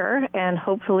year, and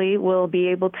hopefully we'll be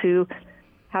able to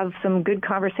have some good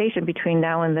conversation between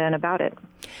now and then about it.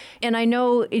 And I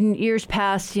know in years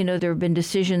past, there have been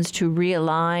decisions to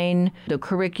realign the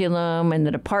curriculum and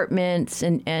the departments,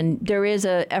 and there is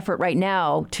an effort right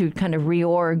now to kind of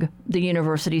reorg the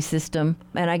university system.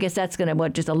 And I guess that's going to,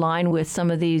 just align with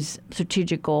some of these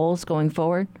strategic goals going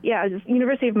forward? Yeah, the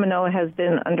University of Manoa has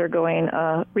been undergoing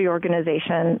a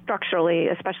reorganization structurally,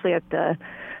 especially at the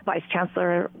vice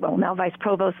chancellor, now vice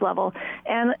provost level.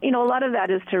 And, a lot of that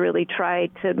is to really try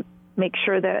to make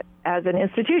sure that as an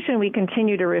institution we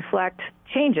continue to reflect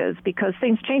changes, because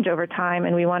things change over time,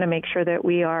 and we want to make sure that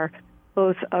we are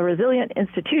both a resilient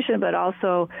institution but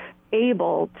also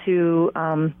able to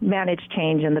manage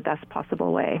change in the best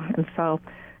possible way. And so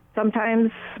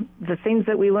sometimes the things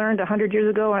that we learned 100 years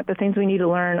ago aren't the things we need to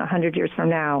learn 100 years from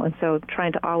now. And so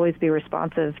trying to always be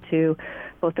responsive to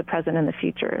both the present and the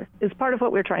future is part of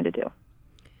what we're trying to do.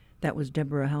 That was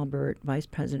Deborah Halbert, Vice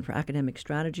President for Academic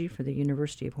Strategy for the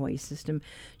University of Hawaii System.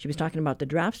 She was talking about the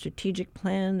draft strategic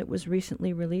plan that was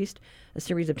recently released. A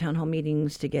series of town hall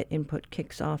meetings to get input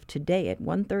kicks off today at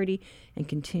 1:30 and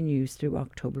continues through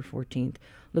October 14th.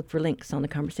 Look for links on the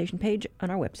conversation page on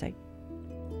our website.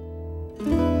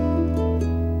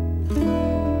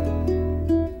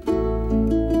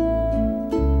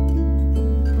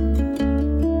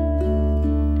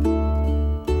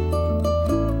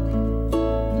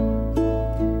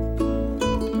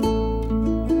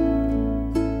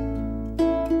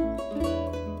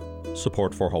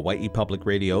 Support for Hawaii Public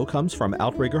Radio comes from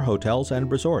Outrigger Hotels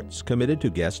and Resorts, committed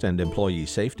to guest and employee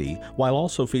safety, while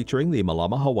also featuring the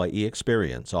Malama Hawaii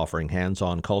Experience, offering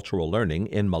hands-on cultural learning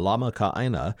in Malama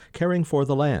Ka'aina, caring for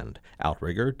the land.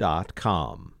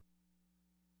 Outrigger.com.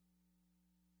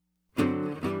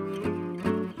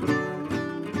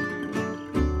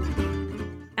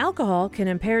 Alcohol can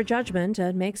impair judgment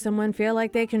and make someone feel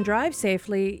like they can drive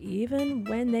safely even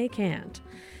when they can't.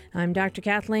 I'm Dr.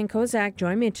 Kathleen Kozak.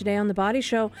 Join me today on The Body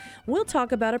Show. We'll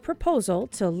talk about a proposal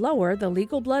to lower the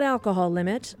legal blood alcohol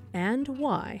limit and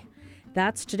why.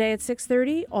 That's today at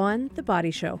 6:30 on The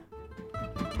Body Show.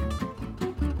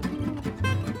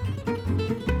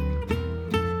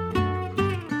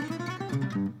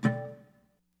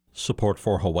 Support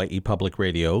for Hawaii Public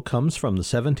Radio comes from the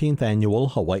 17th Annual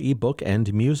Hawaii Book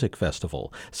and Music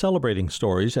Festival, celebrating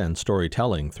stories and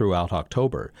storytelling throughout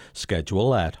October.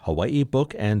 Schedule at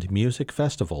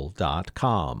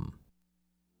hawaiibookandmusicfestival.com.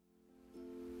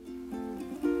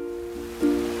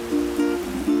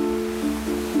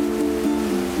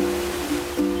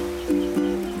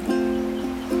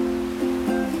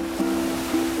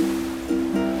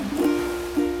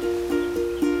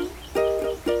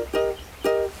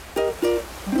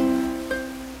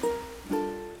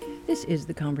 This is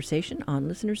The Conversation on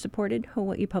listener-supported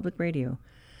Hawaii Public Radio.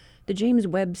 The James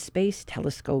Webb Space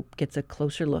Telescope gets a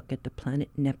closer look at the planet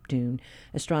Neptune.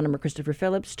 Astronomer Christopher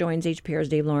Phillips joins HPR's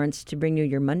Dave Lawrence to bring you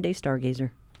your Monday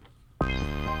Stargazer.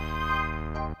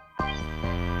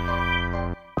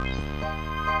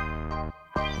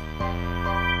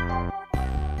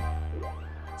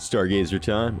 Stargazer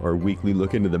time, our weekly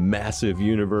look into the massive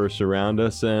universe around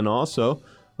us, and also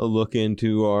a look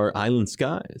into our island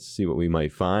skies, see what we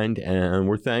might find. And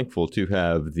we're thankful to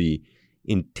have the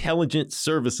intelligent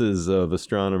services of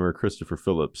astronomer Christopher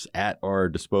Phillips at our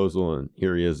disposal. And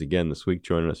here he is again this week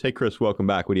joining us. Hey, Chris, welcome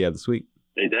back. What do you have this week?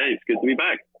 Hey, Dave. Good to be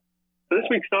back. So this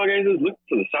week's Stargazers look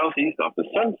to the southeast after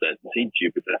sunset to see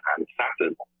Jupiter and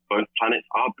Saturn. Both planets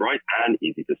are bright and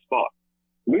easy to spot.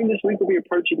 The moon this week will be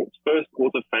approaching its first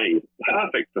quarter phase,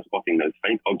 perfect for spotting those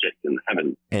faint objects in the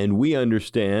heavens. And we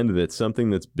understand that something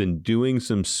that's been doing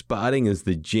some spotting is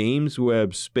the James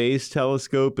Webb Space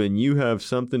Telescope, and you have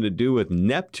something to do with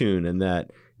Neptune and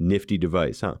that nifty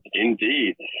device, huh?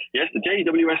 Indeed. Yes, the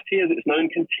JWST, as it's known,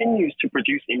 continues to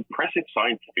produce impressive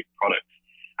scientific products,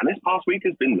 and this past week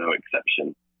has been no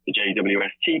exception. The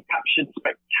JWST captured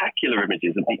spectacular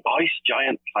images of the ice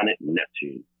giant planet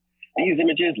Neptune. These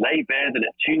images lay bare the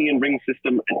Neptunian ring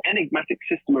system, an enigmatic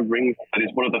system of rings that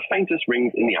is one of the faintest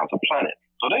rings in the outer planet.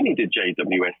 Not only did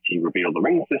JWST reveal the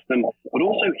ring system, but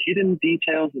also hidden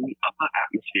details in the upper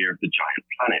atmosphere of the giant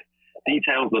planet. Details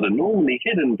details that are normally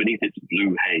hidden beneath its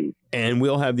blue haze. And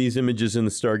we'll have these images in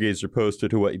the Stargazer post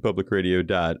at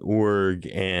hawaiipublicradio.org,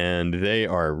 and they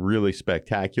are really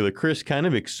spectacular. Chris, kind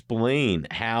of explain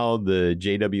how the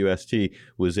JWST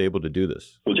was able to do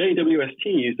this. Well, JWST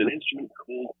used an instrument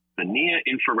called the Near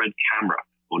Infrared Camera,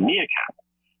 or NIRCam.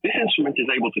 This instrument is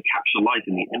able to capture light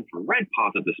in the infrared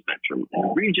part of the spectrum in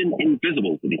a region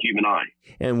invisible to the human eye.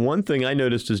 And one thing I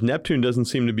noticed is Neptune doesn't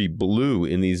seem to be blue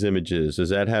in these images. Does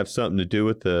that have something to do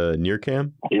with the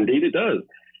NIRCam? Indeed it does.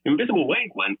 In visible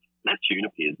wavelengths, Neptune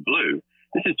appears blue.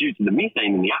 This is due to the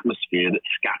methane in the atmosphere that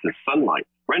scatters sunlight,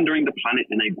 rendering the planet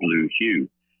in a blue hue.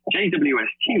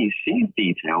 JWST sees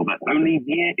detail that only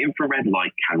near-infrared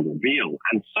light can reveal,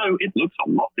 and so it looks a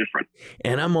lot different.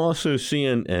 And I'm also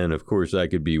seeing, and of course I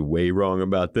could be way wrong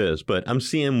about this, but I'm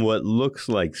seeing what looks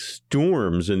like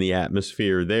storms in the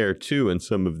atmosphere there too in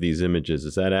some of these images.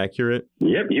 Is that accurate?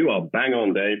 Yep, you are bang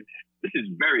on, Dave. This is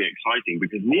very exciting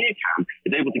because NIRCam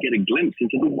is able to get a glimpse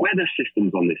into the weather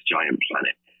systems on this giant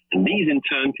planet. And these, in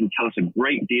turn, can tell us a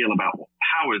great deal about what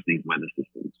powers these weather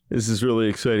systems. This is really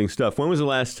exciting stuff. When was the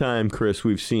last time, Chris,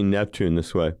 we've seen Neptune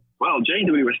this way? Well,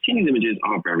 JWST's images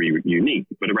are very unique,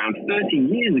 but around 30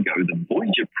 years ago, the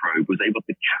Voyager probe was able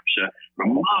to capture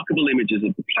remarkable images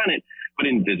of the planet, but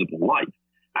in visible light.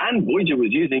 And Voyager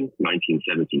was using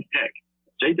 1970s tech.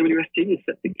 JWST is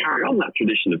set to carry on that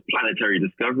tradition of planetary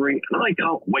discovery, and I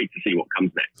can't wait to see what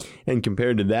comes next. And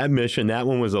compared to that mission, that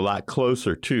one was a lot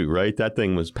closer too, right? That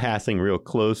thing was passing real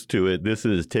close to it. This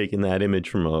is taking that image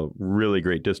from a really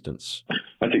great distance.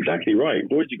 That's exactly right.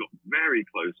 Voyager got very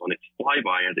close on its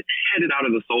flyby as it headed out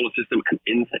of the solar system and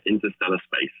into interstellar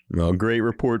space. Well, great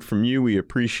report from you. We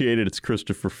appreciate it. It's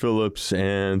Christopher Phillips,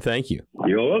 and thank you.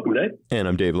 You're welcome, Dave. And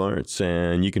I'm Dave Lawrence,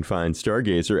 and you can find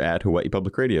Stargazer at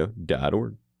hawaiipublicradio.org.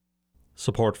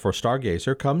 Support for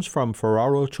Stargazer comes from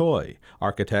Ferraro Choi,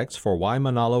 architects for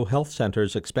Waimanalo Health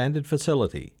Center's expanded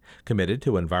facility, committed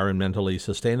to environmentally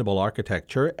sustainable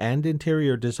architecture and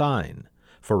interior design.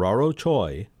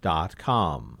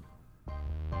 FerraroChoi.com.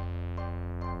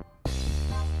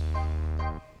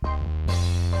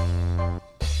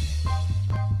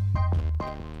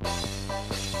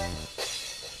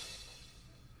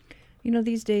 You know,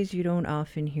 these days you don't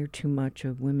often hear too much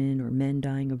of women or men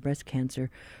dying of breast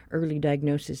cancer. Early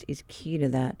diagnosis is key to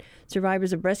that.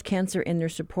 Survivors of breast cancer and their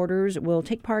supporters will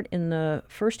take part in the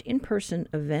first in-person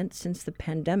event since the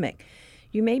pandemic.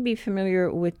 You may be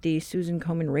familiar with the Susan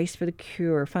Komen Race for the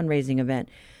Cure fundraising event,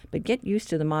 but get used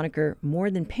to the moniker More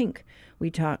Than Pink.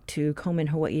 We talked to Komen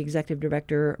Hawaii Executive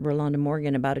Director Rolanda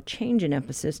Morgan about a change in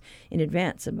emphasis in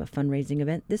advance of a fundraising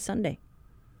event this Sunday.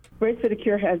 Race for the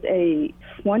Cure has a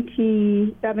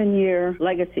 27-year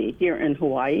legacy here in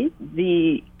Hawaii.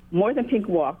 The More Than Pink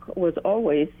Walk was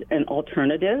always an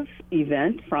alternative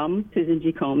event from Susan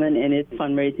G. Komen and its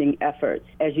fundraising efforts.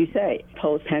 As you say,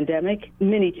 post-pandemic,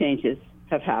 many changes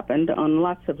have happened on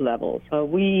lots of levels.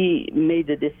 We made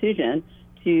the decision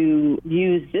to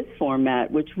use this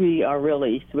format, which we are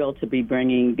really thrilled to be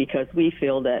bringing because we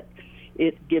feel that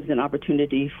it gives an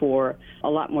opportunity for a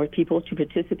lot more people to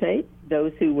participate.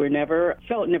 Those who were never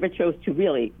chose to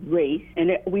really race,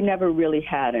 and we never really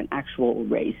had an actual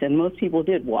race, and most people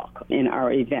did walk in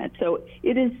our event. So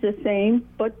it is the same,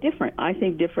 but different. I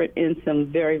think different in some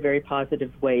very, very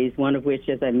positive ways, one of which,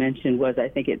 as I mentioned, was I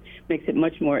think it makes it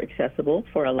much more accessible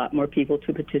for a lot more people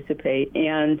to participate,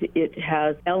 and it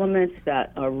has elements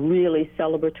that are really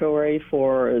celebratory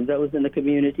for those in the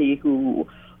community who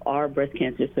are breast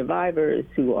cancer survivors,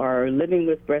 who are living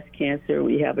with breast cancer.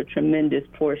 We have a tremendous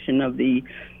portion of the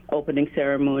opening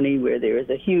ceremony where there is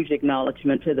a huge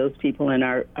acknowledgement to those people in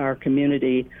our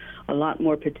community, a lot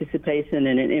more participation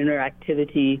and an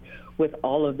interactivity with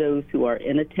all of those who are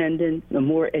in attendance,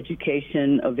 more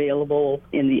education available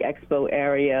in the expo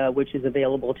area, which is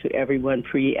available to everyone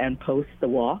pre and post the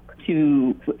walk,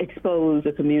 to expose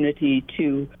the community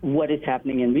to what is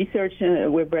happening in research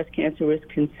where breast cancer is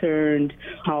concerned,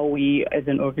 how we as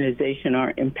an organization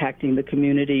are impacting the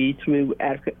community through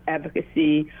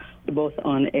advocacy, both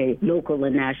on a local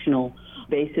and national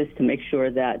basis to make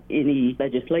sure that any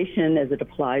legislation as it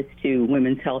applies to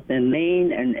women's health in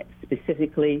Maine and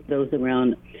specifically those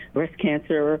around breast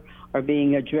cancer are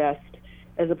being addressed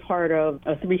as a part of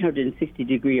a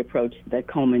 360-degree approach that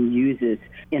Komen uses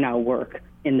in our work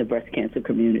in the breast cancer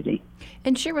community.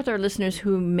 And share with our listeners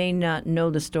who may not know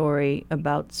the story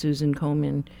about Susan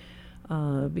Komen,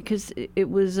 because it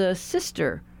was a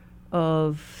sister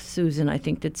of Susan, I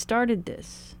think, that started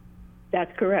this.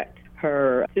 That's correct.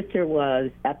 Her sister was,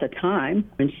 at the time,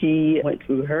 when she went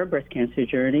through her breast cancer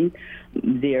journey,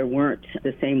 there weren't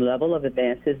the same level of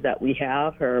advances that we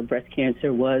have. Her breast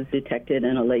cancer was detected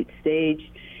in a late stage,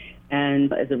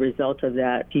 and as a result of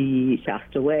that, she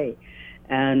passed away.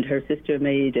 And her sister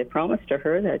made a promise to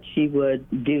her that she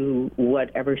would do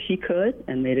whatever she could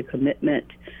and made a commitment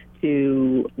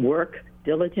to work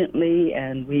diligently,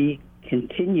 and we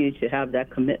continue to have that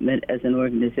commitment as an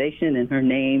organization in her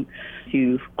name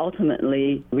to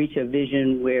ultimately reach a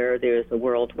vision where there's a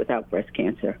world without breast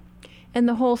cancer. And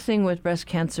the whole thing with breast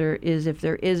cancer is if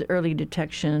there is early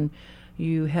detection,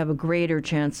 you have a greater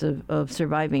chance of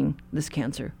surviving this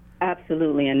cancer.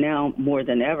 Absolutely, and now more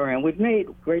than ever. And we've made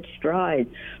great strides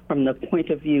from the point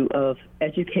of view of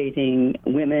educating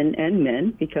women and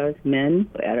men, because men,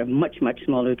 at a much, much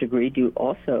smaller degree, do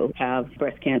also have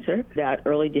breast cancer. That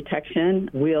early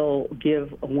detection will give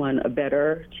one a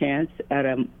better chance at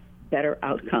a better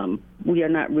outcome. We are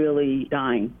not really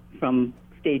dying from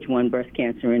stage 1 breast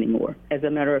cancer anymore. As a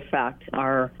matter of fact,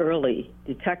 our early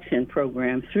detection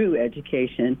program through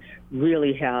education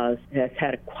really has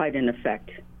had quite an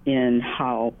effect in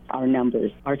how our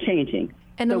numbers are changing.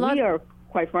 And so we are,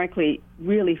 quite frankly,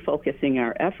 really focusing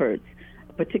our efforts,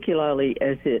 particularly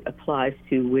as it applies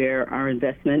to where our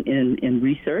investment in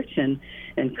research and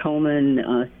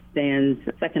Komen stands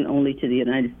second only to the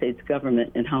United States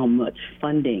government in how much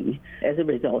funding, as a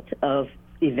result of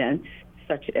events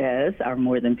such as our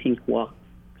More Than Pink Walk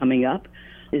coming up,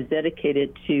 is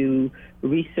dedicated to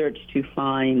research to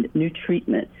find new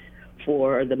treatments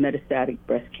for the metastatic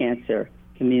breast cancer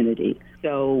community.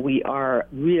 So we are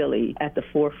really at the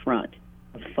forefront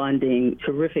of funding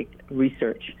terrific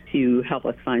research to help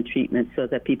us find treatments so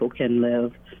that people can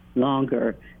live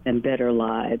longer and better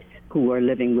lives who are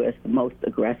living with most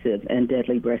aggressive and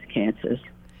deadly breast cancers.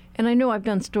 And I know I've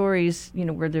done stories,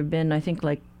 where there have been, I think,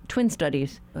 like twin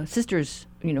studies, sisters,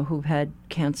 who've had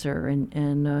cancer.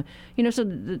 And so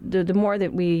the more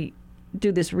that we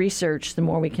do this research, the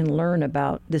more we can learn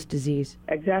about this disease.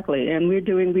 Exactly. And we're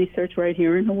doing research right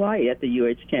here in Hawaii at the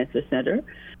UH Cancer Center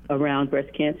around breast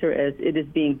cancer as it is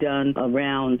being done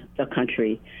around the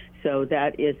country. So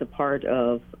that is a part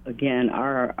of, again,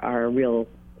 our real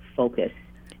focus.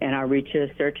 And our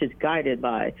research is guided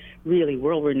by really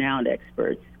world-renowned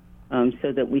experts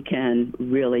so that we can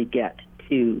really get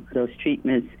to those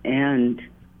treatments and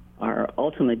our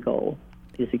ultimate goal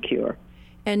is a cure.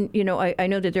 And, I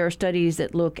know that there are studies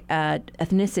that look at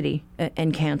ethnicity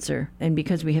and cancer. And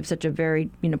because we have such a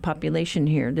varied, population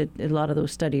here, that a lot of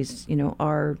those studies,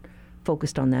 are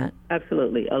focused on that.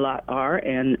 Absolutely. A lot are.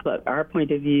 But our point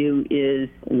of view is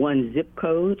one's zip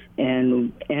code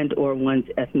and or one's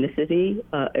ethnicity,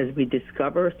 as we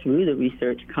discover through the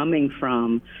research coming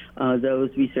from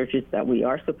those researchers that we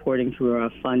are supporting through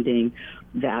our funding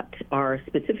that are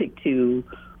specific to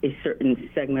a certain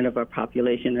segment of our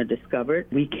population are discovered,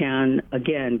 we can,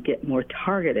 again, get more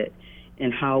targeted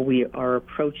in how we are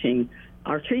approaching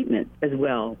our treatment as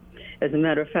well. As a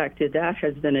matter of fact, that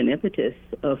has been an impetus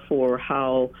for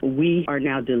how we are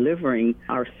now delivering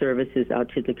our services out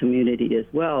to the community as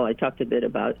well. I talked a bit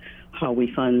about how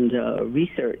we fund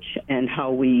research and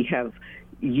how we have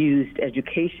used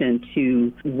education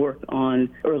to work on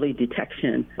early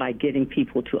detection by getting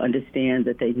people to understand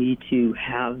that they need to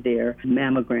have their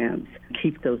mammograms,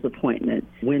 keep those appointments,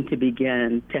 when to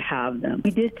begin to have them.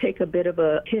 We did take a bit of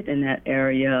a hit in that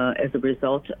area as a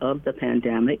result of the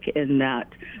pandemic, in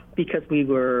that because we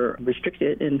were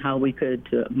restricted in how we could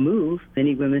move,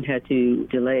 many women had to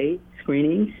delay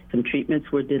screenings. Some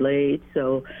treatments were delayed,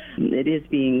 so it is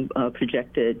being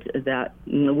projected that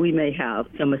we may have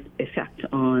some effect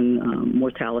on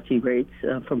mortality rates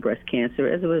from breast cancer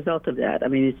as a result of that. I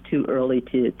mean, it's too early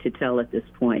to tell at this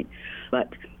point, but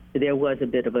there was a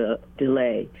bit of a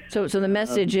delay. So the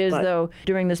message is, though,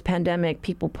 during this pandemic,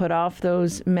 people put off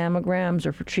those mammograms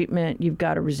or for treatment, you've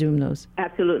got to resume those.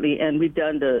 Absolutely, and we've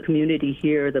done the community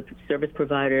here, the service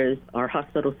providers, our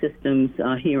hospital systems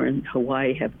here in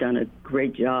Hawaii have done a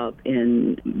great job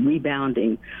in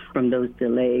rebounding from those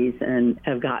delays and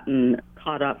have gotten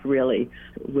caught up, really,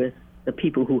 with the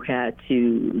people who had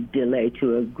to delay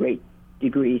to a great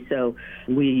degree. So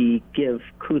we give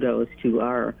kudos to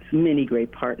our many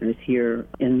great partners here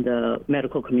in the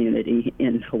medical community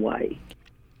in Hawaii.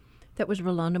 That was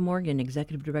Rolanda Morgan,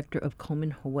 Executive Director of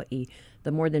Komen Hawaii. The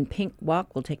More Than Pink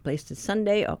Walk will take place this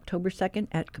Sunday, October 2nd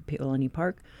at Kapi'olani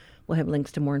Park. We'll have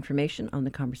links to more information on the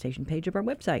conversation page of our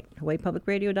website,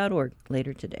 hawaiipublicradio.org,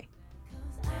 later today.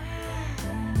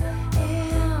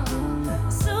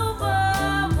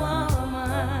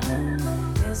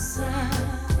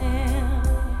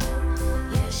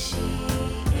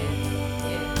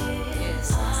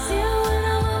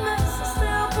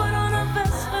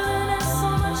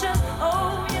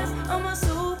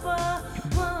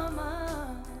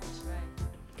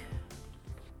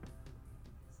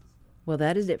 Well,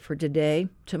 that is it for today.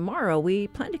 Tomorrow, we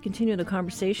plan to continue the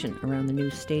conversation around the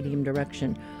new stadium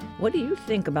direction. What do you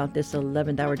think about this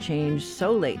 11th hour change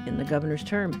so late in the governor's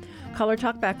term? Call our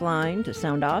talkback line to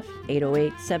sound off,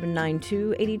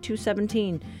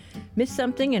 808-792-8217. Miss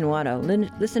something and want to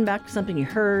listen back to something you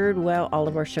heard? Well, all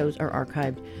of our shows are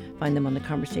archived. Find them on the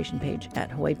conversation page at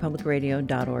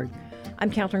hawaiipublicradio.org. I'm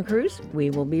Catherine Cruz.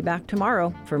 We will be back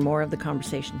tomorrow for more of the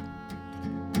conversation.